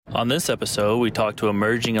On this episode, we talk to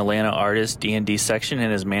emerging Atlanta artist DNDSection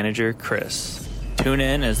and his manager, Chris. Tune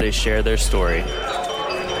in as they share their story.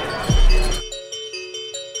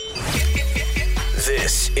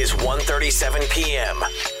 This is 1:37 p.m.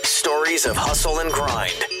 Stories of hustle and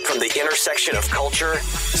grind from the intersection of culture,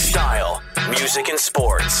 style, music, and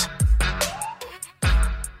sports.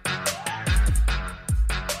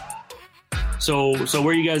 So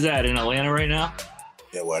where you guys at? In Atlanta right now?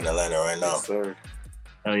 Yeah, we're in Atlanta right now. Yes, sir.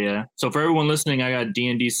 Hell yeah. So for everyone listening, I got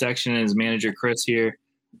DNDSection and his manager, Chris, here.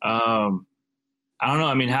 I don't know.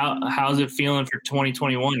 I mean, how's it feeling for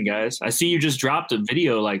 2021, guys? I see you just dropped a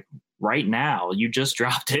video like right now. You just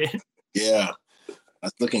dropped it. Yeah,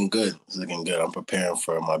 it's looking good. It's looking good. I'm preparing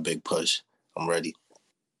for my big push. I'm ready.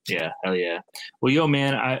 Yeah, hell yeah. Well, yo,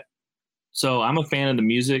 man, I'm a fan of the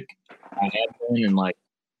music. I have been, and like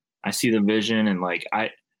I see the vision, and like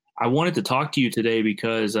I wanted to talk to you today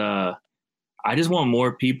because I just want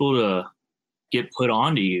more people to get put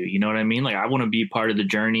onto you. You know what I mean? Like I want to be part of the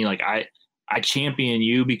journey. Like I champion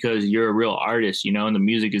you because you're a real artist, you know, and the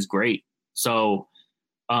music is great. So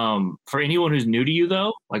for anyone who's new to you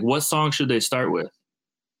though, like what song should they start with?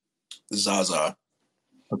 Zaza.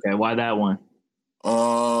 Okay, why that one?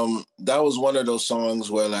 That was one of those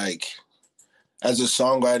songs where like as a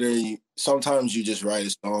songwriter, sometimes you just write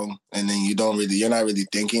a song and then you're not really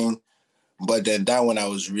thinking. But then that one I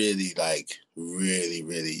was really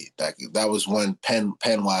really like that was one pen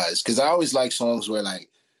wise. Cause I always like songs where like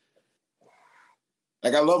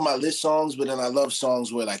I love my list songs, but then I love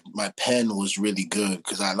songs where like my pen was really good.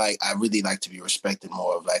 Cause I really like to be respected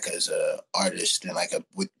more of like as a artist and like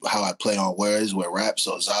with how I play on words with rap.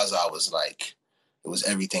 So Zaza was like, it was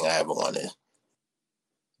everything I ever wanted.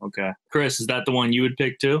 Okay. Chris, is that the one you would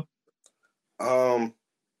pick too? I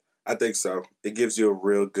think so. It gives you a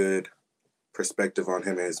real good perspective on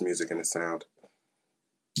him and his music and his sound.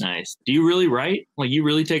 Nice. Do you really write? Like you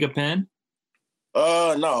really take a pen?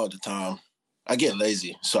 No, all the time. I get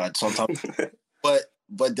lazy, so I sometimes.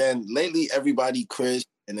 but then lately, everybody, Chris,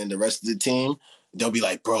 and then the rest of the team, they'll be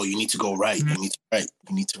like, "Bro, you need to go write. You need to write.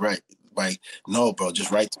 You need to write." Like, no, bro,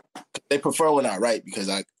 just write. They prefer when I write because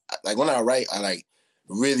I when I write, I like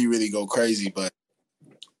really, really go crazy. But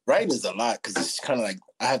writing is a lot because it's kind of like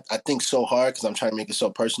I think so hard because I'm trying to make it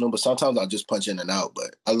so personal. But sometimes I'll just punch in and out.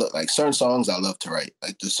 But I look like certain songs I love to write.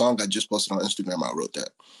 Like the song I just posted on Instagram, I wrote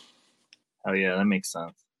that. Oh yeah, that makes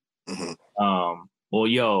sense. Mm-hmm. Well,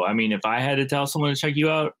 yo, I mean, if I had to tell someone to check you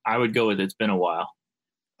out, I would go with It's Been a While.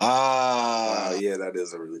 Wow, yeah, that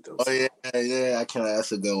is a really dope song. Yeah,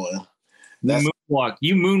 that's a good one.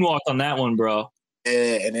 You moonwalked on that one, bro.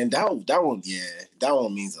 Yeah, and then that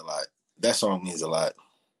one means a lot. That song means a lot.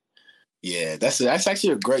 Yeah, that's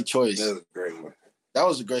actually a great choice. That was a great one.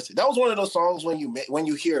 That was one of those songs when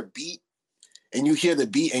you hear a beat and you hear the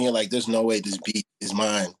beat and you're like, there's no way this beat is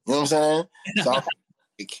mine. You know what I'm saying? So I'm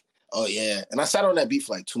like, oh yeah. And I sat on that beat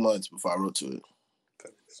for like 2 months before I wrote to it.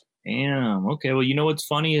 Damn. Okay. Well, you know what's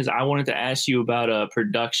funny is I wanted to ask you about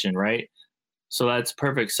production, right? So that's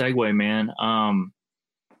perfect segue, man.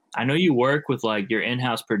 I know you work with like your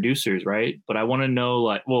in-house producers, right? But I want to know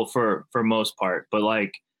like, well, for most part, but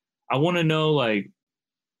like, I want to know like,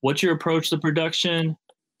 what's your approach to production?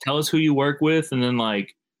 Tell us who you work with, and then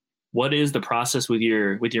like, what is the process with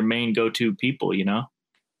your main go-to people? You know?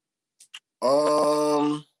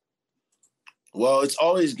 Well, it's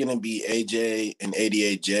always gonna be AJ and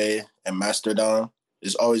 88J and Mastodon.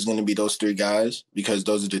 It's always gonna be those three guys because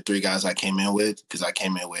those are the three guys I came in with. Because I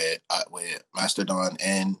came in with Mastodon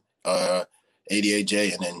and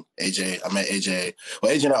 88J, and then AJ. I met AJ.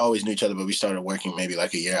 Well, AJ and I always knew each other, but we started working maybe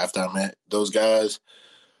like a year after I met those guys.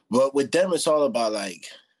 But with them, it's all about like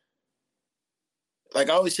I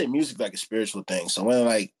always say music like a spiritual thing. So when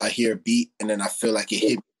like I hear a beat and then I feel like it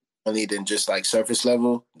hit me only than just like surface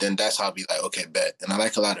level, then that's how I'll be like, okay, bet. And I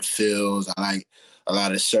like a lot of fills. I like a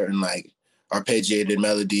lot of certain like arpeggiated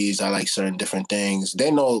melodies. I like certain different things.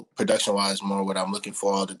 They know production wise more what I'm looking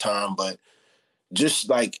for all the time, but just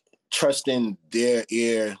like trusting their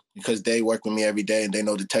ear because they work with me every day and they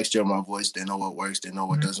know the texture of my voice. They know what works. They know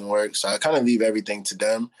what doesn't work. So I kind of leave everything to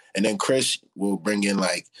them. And then Chris will bring in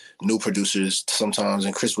like new producers sometimes.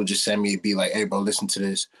 And Chris will just send me, be like, hey, bro, listen to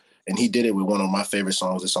this. And he did it with one of my favorite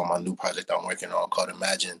songs. It's on my new project I'm working on called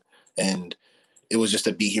Imagine. And it was just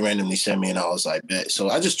a beat he randomly sent me and I was like, bet. So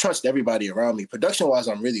I just trust everybody around me. Production-wise,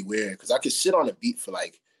 I'm really weird because I could sit on a beat for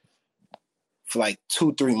like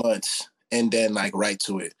 2-3 months and then like write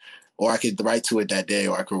to it. Or I could write to it that day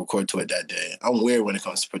or I could record to it that day. I'm weird when it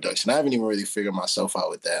comes to production. I haven't even really figured myself out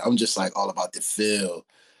with that. I'm just like all about the feel.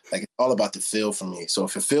 Like it's all about the feel for me. So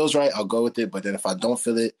if it feels right, I'll go with it. But then if I don't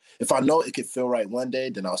feel it, if I know it could feel right one day,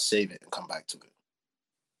 then I'll save it and come back to it.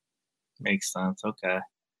 Makes sense. Okay.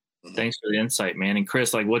 Thanks for the insight, man. And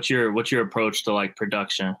Chris, like, what's your approach to like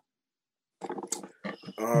production?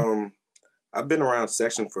 I've been around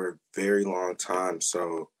section for a very long time.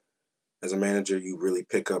 So as a manager, you really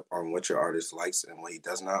pick up on what your artist likes and what he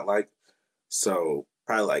does not like. So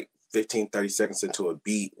probably like 15, 30 seconds into a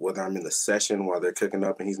beat, whether I'm in the session while they're cooking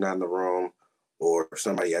up and he's not in the room, or if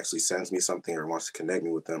somebody actually sends me something or wants to connect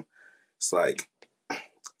me with them, it's like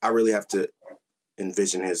I really have to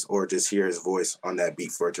envision his or just hear his voice on that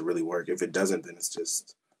beat for it to really work. If it doesn't, then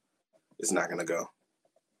it's not going to go.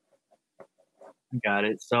 Got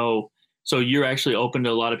it. So you're actually open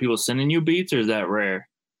to a lot of people sending you beats, or is that rare?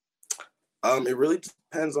 It really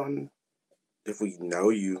depends on if we know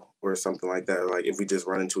you or something like that. Like if we just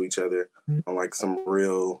run into each other on like some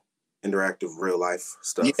real interactive, real life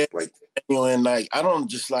stuff. Yeah, like anyone, like I don't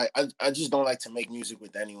just like I just don't like to make music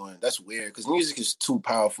with anyone. That's weird because music is too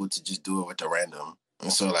powerful to just do it with the random.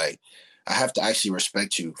 And so like I have to actually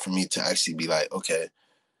respect you for me to actually be like, okay.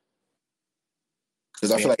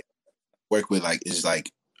 Because I feel like work with like is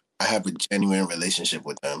like I have a genuine relationship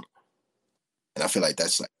with them. And I feel like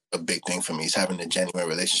that's like a big thing for me is having a genuine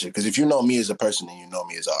relationship. Because if you know me as a person, then you know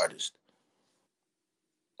me as an artist.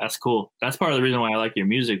 That's cool. That's part of the reason why I like your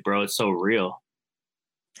music, bro. It's so real.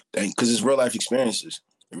 Because it's real life experiences.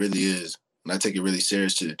 It really is. And I take it really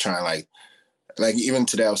serious to try and like even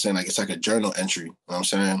today I was saying like it's like a journal entry. You know what I'm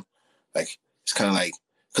saying? Like it's kind of like,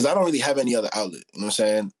 because I don't really have any other outlet. You know what I'm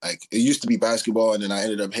saying? Like it used to be basketball and then I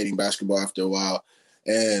ended up hating basketball after a while.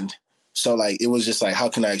 And so like it was just like, how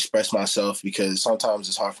can I express myself? Because sometimes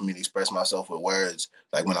it's hard for me to express myself with words,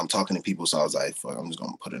 like when I'm talking to people. So I was like, fuck, I'm just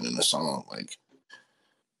gonna put it in a song. Like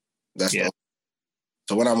that's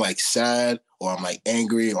so when I'm like sad or I'm like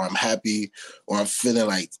angry or I'm happy or I'm feeling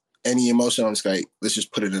like any emotion, I'm just like, let's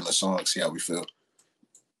just put it in a song, see how we feel.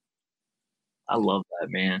 I love that,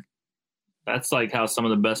 man. That's like how some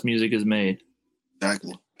of the best music is made.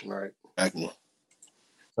 Exactly. right. Exactly.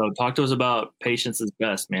 So talk to us about Patience is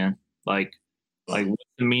Best, man. Like what's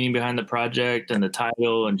the meaning behind the project and the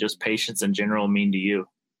title and just patience in general mean to you?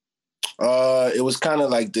 It was kind of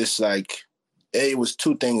like this, like, it was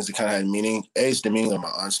two things that kind of had meaning. A is the meaning of my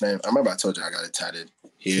aunt's name. I remember I told you I got it tatted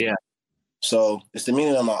here. Yeah. So it's the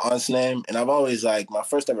meaning of my aunt's name. And I've always like, my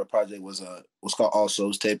first ever project was called All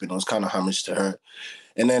Souls Tape, and it was kind of homage to her.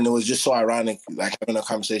 And then it was just so ironic, like having a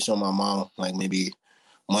conversation with my mom, like maybe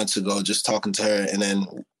months ago, just talking to her. And then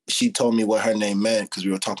she told me what her name meant because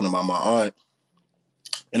we were talking about my aunt.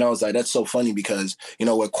 And I was like, that's so funny because, you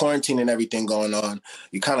know, with quarantine and everything going on,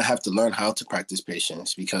 you kind of have to learn how to practice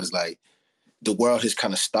patience because like the world has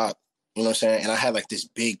kind of stopped. You know what I'm saying? And I had like this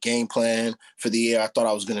big game plan for the year. I thought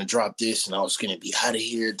I was going to drop this and I was going to be out of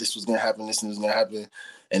here. This was going to happen. This was going to happen.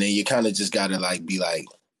 And then you kind of just got to like be like,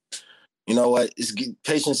 you know what?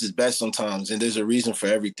 Patience is best sometimes. And there's a reason for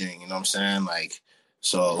everything. You know what I'm saying? Like,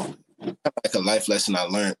 so like a life lesson I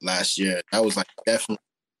learned last year. That was like definitely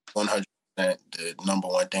 100% the number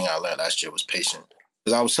one thing I learned last year was patience.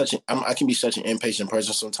 Because I was I can be such an impatient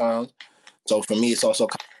person sometimes. So for me, it's also,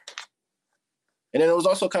 and then it was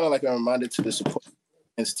also kind of like a reminder to the support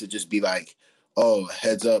to just be like, oh,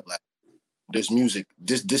 heads up, like there's music.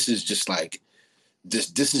 This is just like this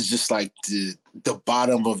is just like the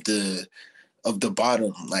bottom of the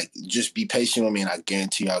bottom. Like just be patient with me and I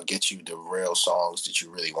guarantee I'll get you the real songs that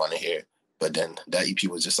you really want to hear. But then that EP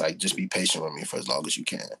was just like, just be patient with me for as long as you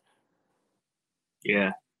can.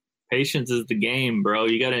 Yeah. Patience is the game, bro.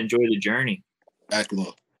 You got to enjoy the journey.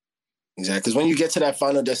 Exactly. Because when you get to that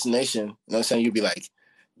final destination, you know what I'm saying? You'll be like,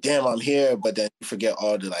 damn, I'm here. But then you forget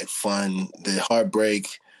all the like fun, the heartbreak,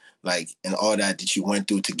 like, and all that you went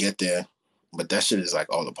through to get there. But that shit is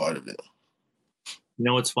like all a part of it. You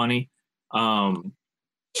know what's funny? My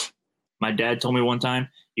dad told me one time,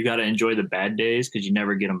 you got to enjoy the bad days because you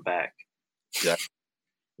never get them back. Yeah.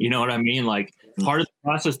 You know what I mean? Like part of the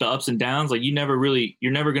process, the ups and downs, like you're never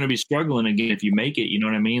going to be struggling again if you make it. You know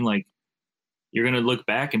what I mean? Like you're going to look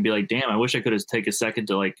back and be like, damn, I wish I could have taken a second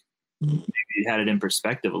to like maybe had it in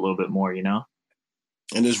perspective a little bit more, you know?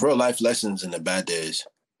 And there's real life lessons in the bad days.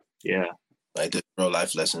 Yeah. Like there's real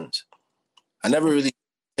life lessons. I never really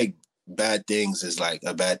take bad things as like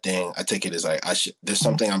a bad thing. I take it as like, there's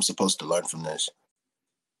something I'm supposed to learn from this.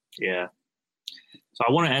 Yeah. So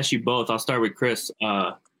I want to ask you both. I'll start with Chris.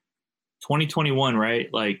 2021,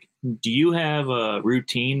 right? Like, do you have a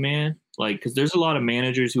routine, man? Like, because there's a lot of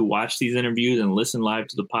managers who watch these interviews and listen live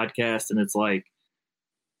to the podcast, and it's like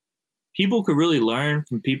people could really learn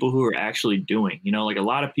from people who are actually doing. You know, like a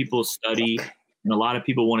lot of people study And a lot of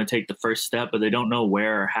people want to take the first step, but they don't know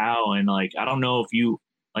where or how. And like, I don't know if you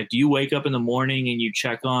like, do you wake up in the morning and you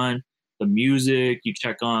check on the music, you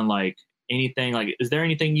check on like anything, like, is there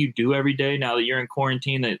anything you do every day now that you're in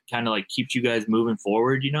quarantine that kind of like keeps you guys moving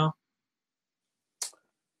forward, you know?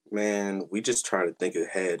 Man, we just try to think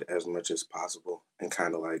ahead as much as possible and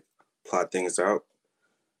kind of like plot things out.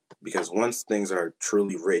 Because once things are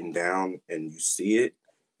truly written down and you see it,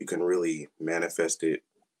 you can really manifest it,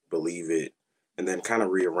 believe it, and then kind of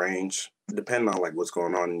rearrange depending on like what's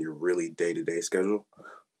going on in your really day-to-day schedule.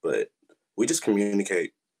 But we just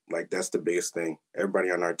communicate. Like, that's the biggest thing.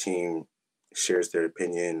 Everybody on our team shares their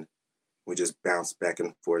opinion. We just bounce back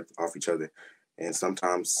and forth off each other. And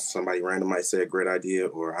sometimes somebody random might say a great idea,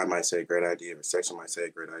 or I might say a great idea, or section might say a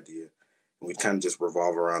great idea. And we kind of just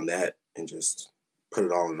revolve around that and just put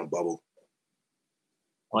it all in a bubble.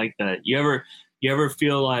 I like that. You ever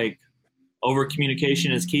feel like over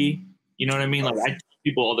communication is key? You know what I mean? Like, I tell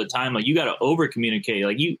people all the time, like, you got to over communicate.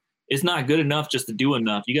 Like, it's not good enough just to do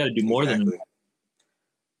enough. You got to do more than enough.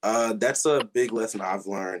 That's a big lesson I've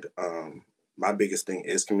learned. My biggest thing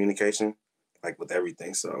is communication, like with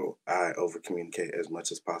everything. So I over communicate as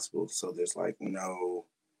much as possible. So there's like no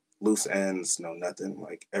loose ends, no nothing.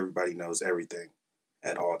 Like, everybody knows everything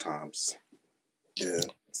at all times. Yeah.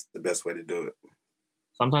 It's the best way to do it.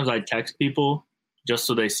 Sometimes I text people just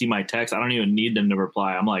so they see my text. I don't even need them to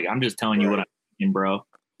reply. I'm like, I'm just telling you what I'm thinking, bro.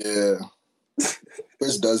 Yeah.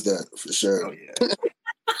 Chris does that for sure. Oh, yeah.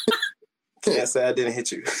 Can't say I didn't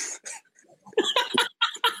hit you.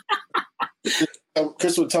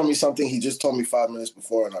 Chris would tell me something he just told me 5 minutes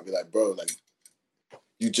before, and I'd be like, bro, like,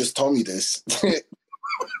 you just told me this.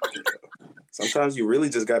 Sometimes you really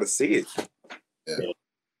just got to see it. Yeah.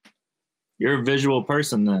 You're a visual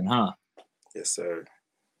person then, huh? Yes, sir.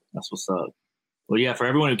 That's what's up. Well, yeah, for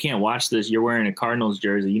everyone who can't watch this, you're wearing a Cardinals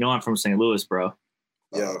jersey. You know I'm from St. Louis, bro.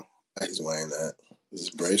 Yeah. He's wearing that. This is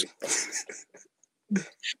brave.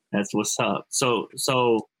 That's what's up. So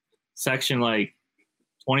section like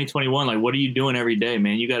 2021, like, what are you doing every day,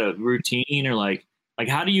 man? You got a routine, or like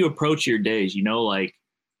how do you approach your days? You know, like,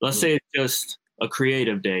 let's say it's just a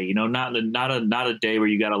creative day, you know, not a day where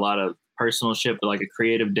you got a lot of personal shit, but like a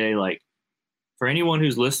creative day. Like, for anyone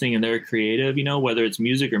who's listening and they're creative, you know, whether it's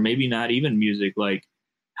music or maybe not even music, like,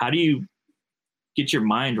 how do you get your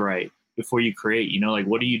mind right before you create? You know, like,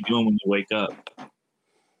 what are you doing when you wake up?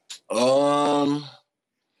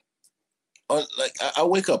 Like, I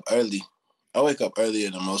wake up early. I wake up earlier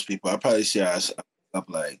than most people. I probably say I wake up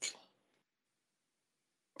like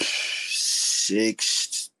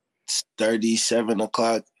 6:30, 7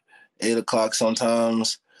 o'clock, 8 o'clock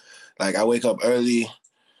sometimes. Like, I wake up early.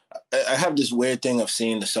 I have this weird thing of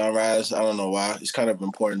seeing the sunrise. I don't know why. It's kind of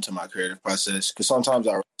important to my creative process, because sometimes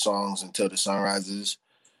I write songs until the sun rises,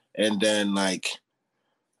 and then like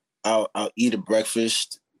I'll eat a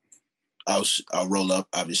breakfast. I'll roll up,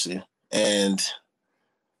 obviously, and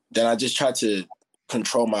then I just try to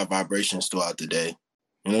control my vibrations throughout the day.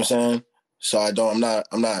 You know what I'm saying? So I'm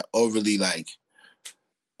not overly like,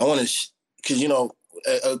 I want to, because, you know,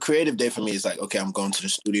 a creative day for me is like, okay, I'm going to the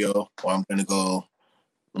studio, or I'm going to go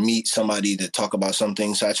meet somebody to talk about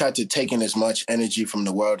something. So I try to take in as much energy from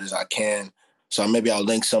the world as I can. So maybe I'll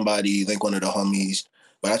link one of the homies,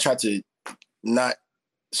 but I try to not.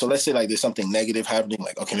 So let's say like there's something negative happening,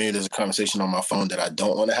 like, okay, maybe there's a conversation on my phone that I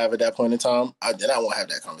don't want to have at that point in time. Then I won't have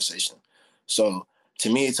that conversation. So to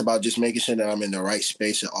me, it's about just making sure that I'm in the right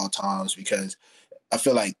space at all times, because I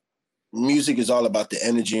feel like music is all about the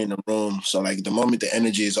energy in the room. So like the moment the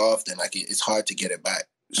energy is off, then like it's hard to get it back.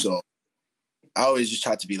 So I always just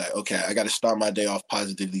try to be like, okay, I got to start my day off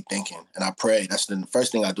positively thinking, and I pray. That's the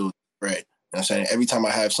first thing I do, pray. You know what I'm saying? Every time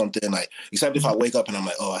I have something, like, except if I wake up and I'm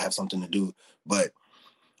like, oh, I have something to do, but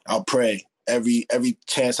I'll pray. Every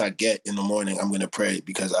chance I get in the morning, I'm going to pray,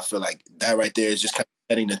 because I feel like that right there is just kind of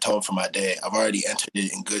setting the tone for my day. I've already entered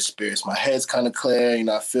it in good spirits. My head's kind of clear, you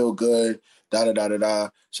know, I feel good, da-da-da-da-da.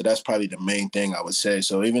 So that's probably the main thing I would say.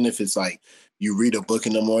 So even if it's like you read a book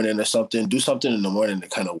in the morning or something, do something in the morning to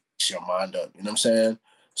kind of wakes your mind up. You know what I'm saying?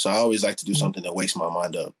 So I always like to do something that wakes my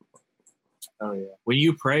mind up. Oh, yeah. When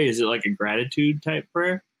you pray, is it like a gratitude type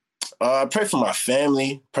prayer? I pray for my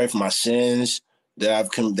family, pray for my sins that I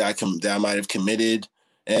might have committed.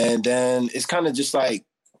 And then it's kind of just like,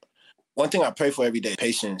 one thing I pray for every day,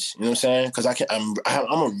 patience. You know what I'm saying? Because I'm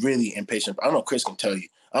a really impatient. I don't know, Chris can tell you,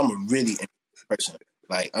 I'm a really impatient person.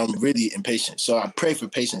 Like, I'm really impatient. So I pray for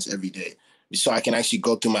patience every day, so I can actually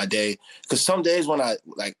go through my day. Because some days when I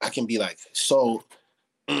can be like so,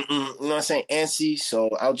 you know what I'm saying, antsy. So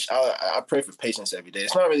I pray for patience every day.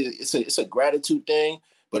 It's not really, it's a gratitude thing,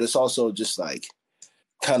 but it's also just like,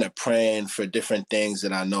 kind of praying for different things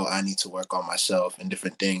that I know I need to work on myself and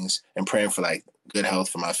different things, and praying for like good health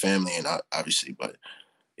for my family and obviously, but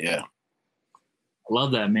yeah. I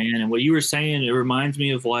love that, man. And what you were saying, it reminds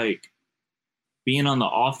me of like being on the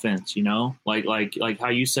offense, you know, like how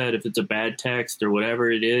you said, if it's a bad text or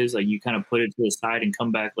whatever it is, like you kind of put it to the side and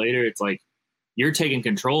come back later. It's like you're taking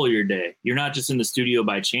control of your day. You're not just in the studio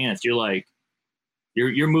by chance. You're like,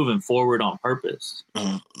 you're moving forward on purpose.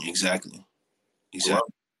 Exactly.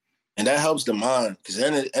 And that helps the mind, because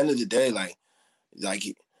at the end of the day, like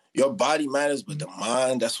your body matters, but the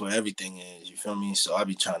mind, that's where everything is. You feel me? So I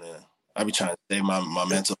be trying to stay my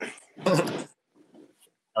mental.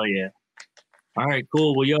 Oh yeah. All right,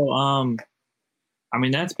 cool. Well, yo, I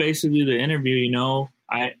mean, that's basically the interview, you know.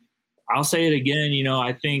 I'll say it again, you know,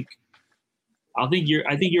 I think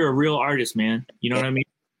you're a real artist, man. You know what I mean?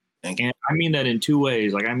 Thank you. And I mean that in two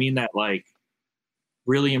ways. Like, I mean that like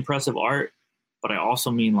really impressive art, but I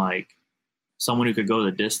also mean like someone who could go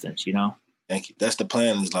the distance, you know? Thank you. That's the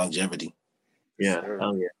plan, is longevity. Yeah.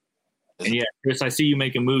 Hell yeah. And yeah, Chris, I see you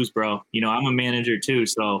making moves, bro. You know, I'm a manager too,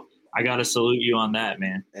 so I got to salute you on that,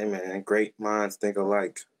 man. Hey, man, great minds think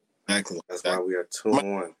alike. Exactly. That's why we are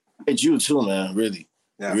 2-1. It's you too, man, really.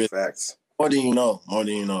 Yeah, really. Facts. More than you know,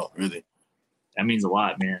 really. That means a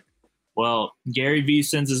lot, man. Well, Gary V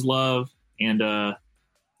sends his love, and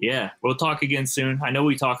yeah, we'll talk again soon. I know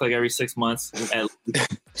we talk like every 6 months.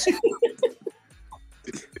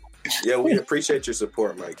 Yeah, we appreciate your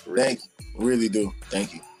support, Mike. Really. Thank you. Really do.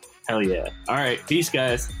 Thank you. Hell yeah. All right. Peace,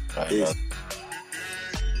 guys. All right, Peace.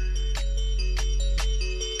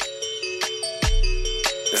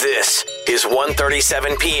 This is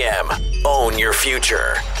 1:37 p.m. Own your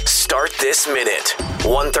future. Start this minute.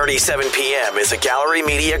 1:37 p.m. is a Gallery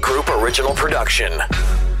Media Group original production.